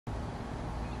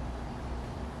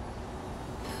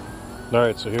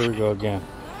Alright, so here we go again.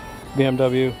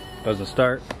 BMW doesn't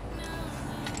start.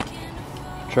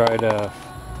 Tried a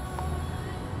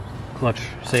clutch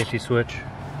safety switch.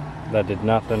 That did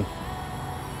nothing.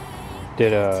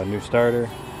 Did a new starter.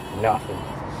 Nothing.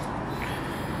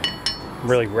 I'm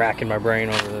really racking my brain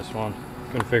over this one.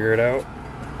 Couldn't figure it out.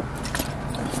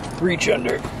 Reach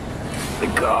under the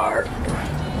car.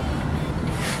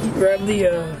 Grab the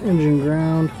engine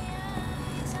ground.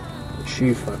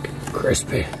 She fucking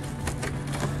crispy.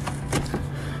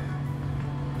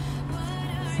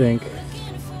 I think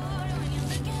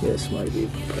this might be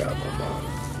the problem.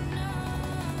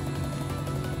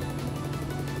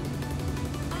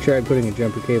 Tried putting a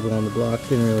jumper cable on the block,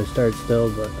 didn't really start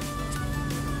still, but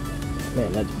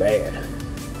man, that's bad.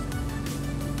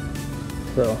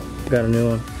 So, got a new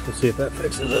one. We'll see if that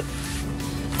fixes it.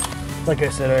 Like I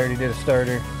said, I already did a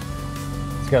starter.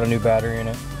 It's got a new battery in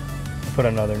it. I put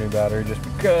another new battery just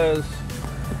because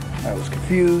I was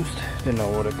confused, didn't know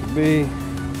what it could be.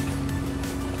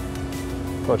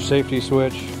 Clutch safety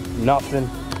switch, nothing.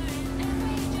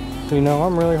 So you know,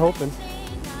 I'm really hoping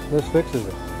this fixes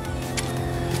it.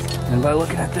 And by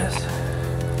looking at this,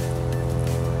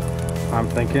 I'm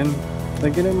thinking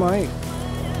it might.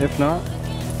 If not,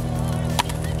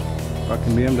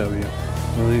 fucking BMW.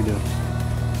 What do you do?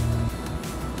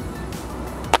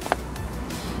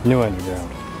 New engine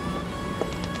ground.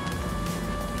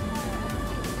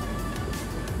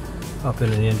 Up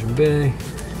into the engine bay.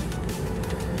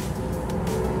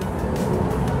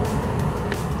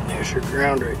 There's your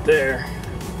ground right there.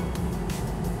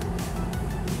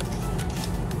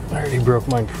 I already broke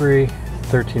mine free,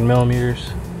 13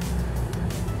 millimeters.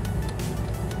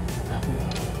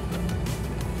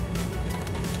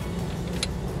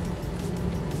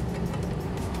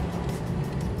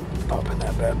 Popping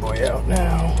that bad boy out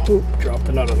now. Oop, drop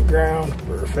the nut on the ground,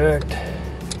 perfect.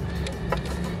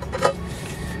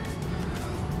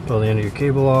 Pull the end of your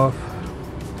cable off.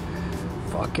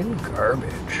 Fucking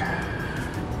garbage.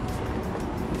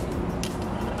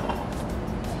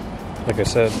 Like I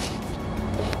said,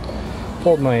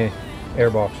 pulled my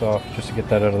airbox off just to get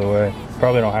that out of the way.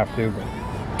 Probably don't have to, but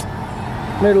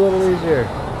made it a little easier.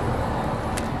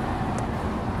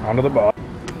 Onto the bottom.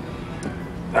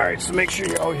 Alright, so make sure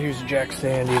you always use a jack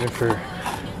stand even for,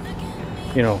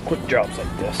 you know, quick jobs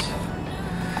like this.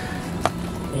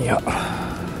 Yeah.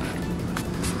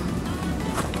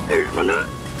 There's my nut.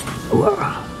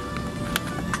 Whoa.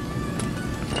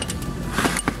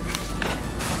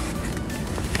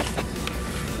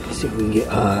 See if we can get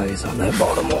eyes on that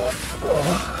bottom wall.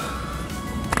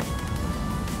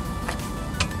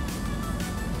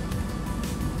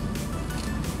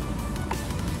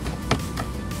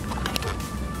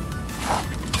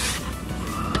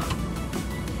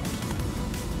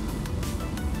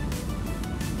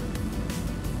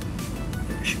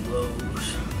 There she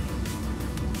blows.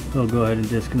 We'll go ahead and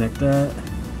disconnect that,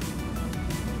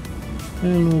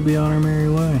 and we'll be on our merry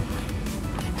way.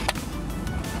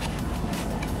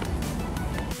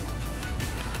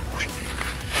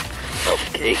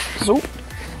 Okay, so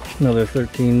another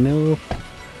 13 mil.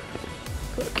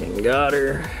 Fucking got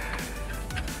her.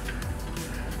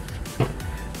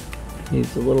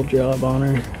 Needs a little job on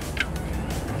her.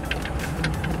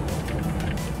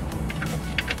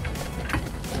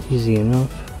 Easy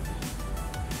enough.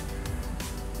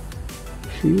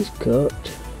 She's cooked.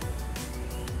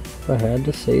 If I had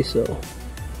to say so.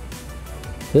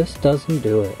 This doesn't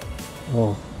do it.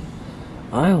 Well,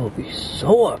 I will be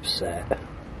so upset.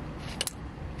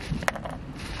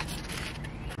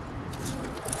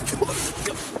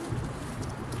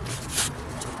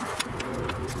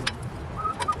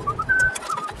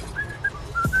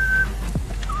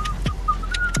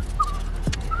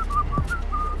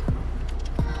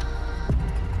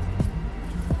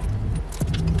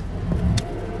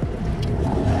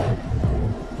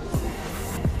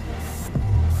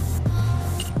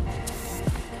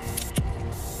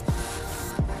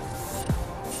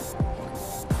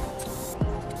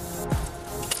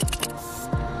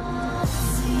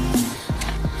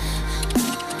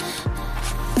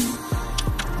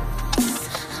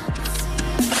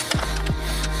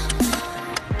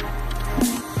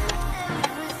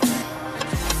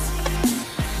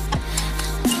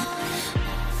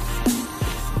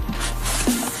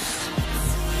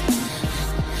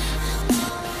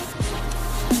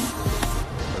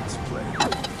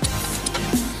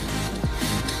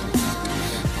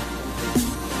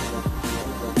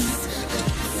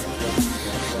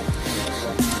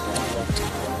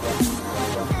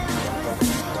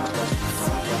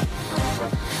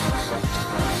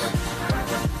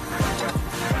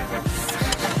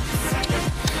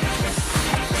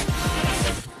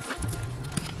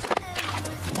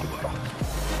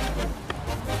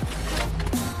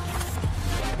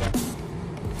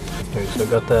 so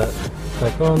I got that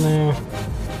back on there.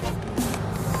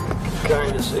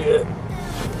 Kind of see it.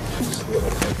 Just a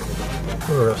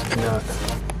little rusty nut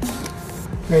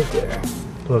right there.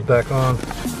 Put it back on.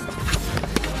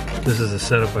 This is the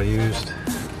setup I used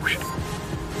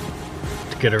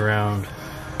to get around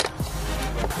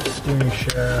the steering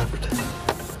shaft.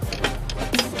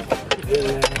 Put it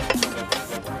in.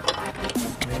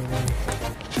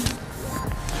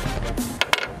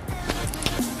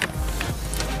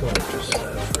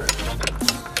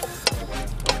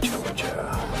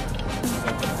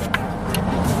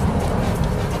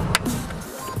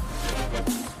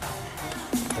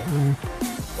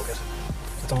 Focus.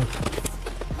 It's on.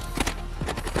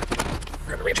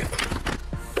 We're gonna reach it.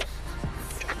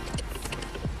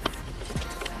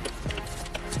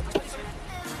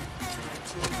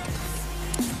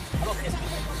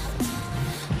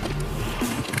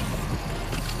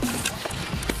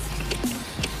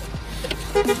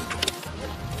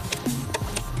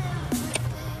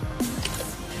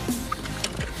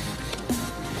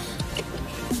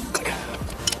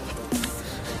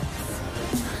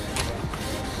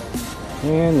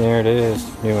 And there it is,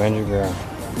 new engine ground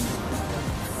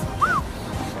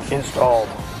installed.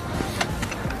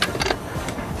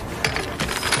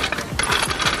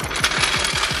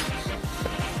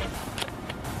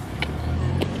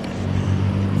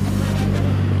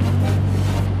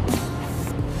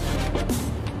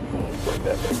 Put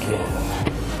that back in.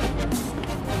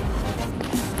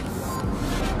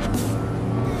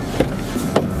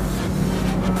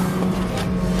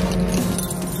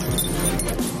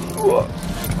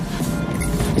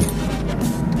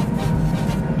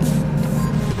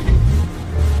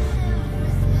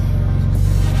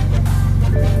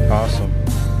 Awesome,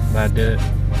 that did it.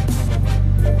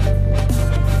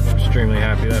 Extremely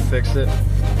happy that fixed it.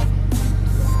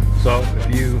 So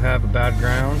if you have a bad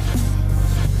ground,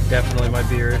 definitely might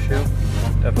be your issue.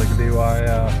 Definitely could be why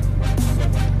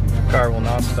the car will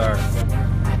not start.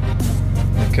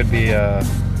 It could be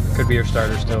your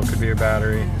starter still, could be your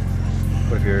battery.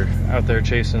 But if you're out there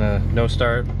chasing a no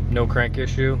start, no crank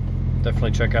issue,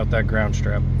 definitely check out that ground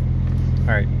strap.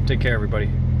 Alright, take care everybody.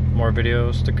 More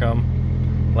videos to come.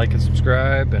 Like and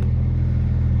subscribe,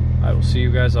 and I will see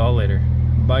you guys all later.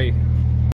 Bye.